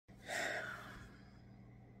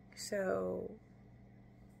So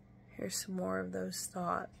here's some more of those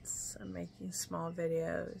thoughts. I'm making small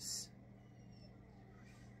videos.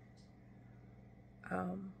 Where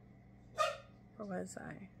was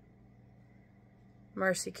I?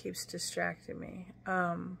 Mercy keeps distracting me.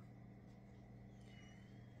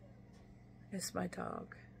 It's my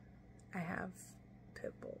dog. I have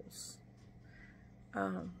pit bulls.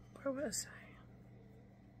 Where was I?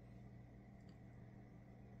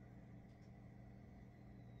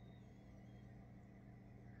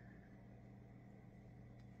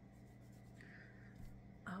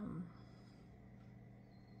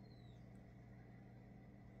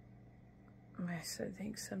 I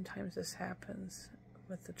think sometimes this happens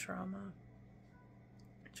with the trauma.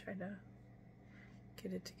 I try to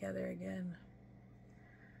get it together again.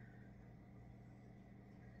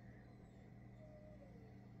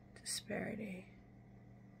 Disparity.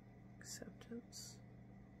 Acceptance.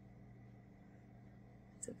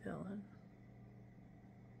 The villain.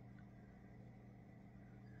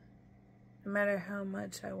 No matter how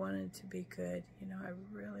much I wanted to be good, you know, I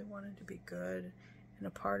really wanted to be good, and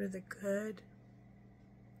a part of the good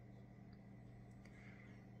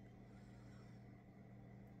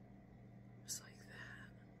was like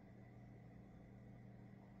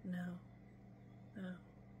that. No, no,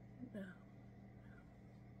 no.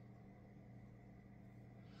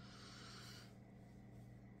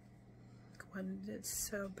 I wanted it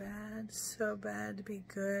so bad to be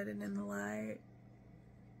good and in the light.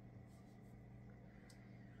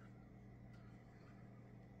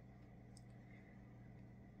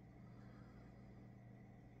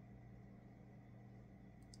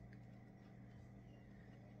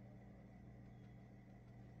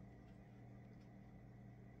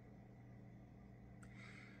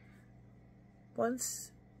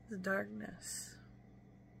 Once the darkness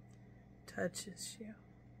touches you,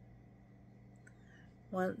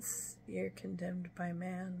 once you're condemned by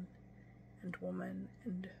man and woman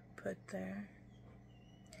and put there,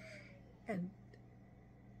 and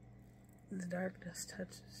the darkness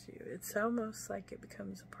touches you, it's almost like it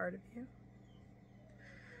becomes a part of you.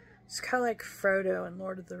 It's kind of like Frodo in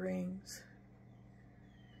Lord of the Rings.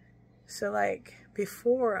 So like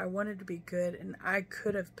before, I wanted to be good, and I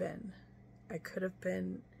could have been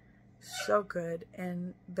so good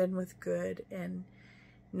and been with good and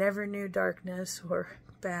never knew darkness or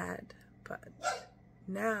bad. But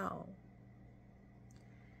now,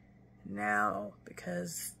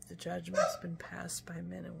 because the judgment's been passed by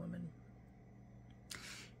men and women,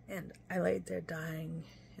 and I laid there dying,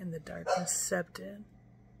 and the darkness stepped in,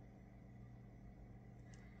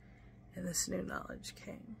 and this new knowledge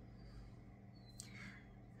came.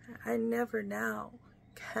 I never now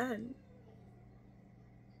can,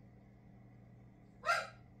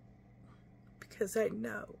 because I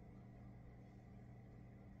know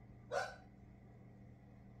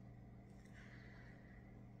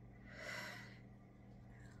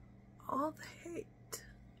all the hate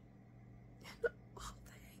and all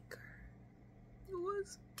the anger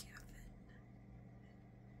was given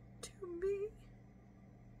to me,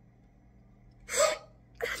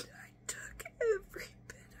 and I took every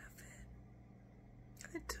bit of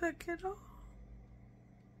it. I took it all.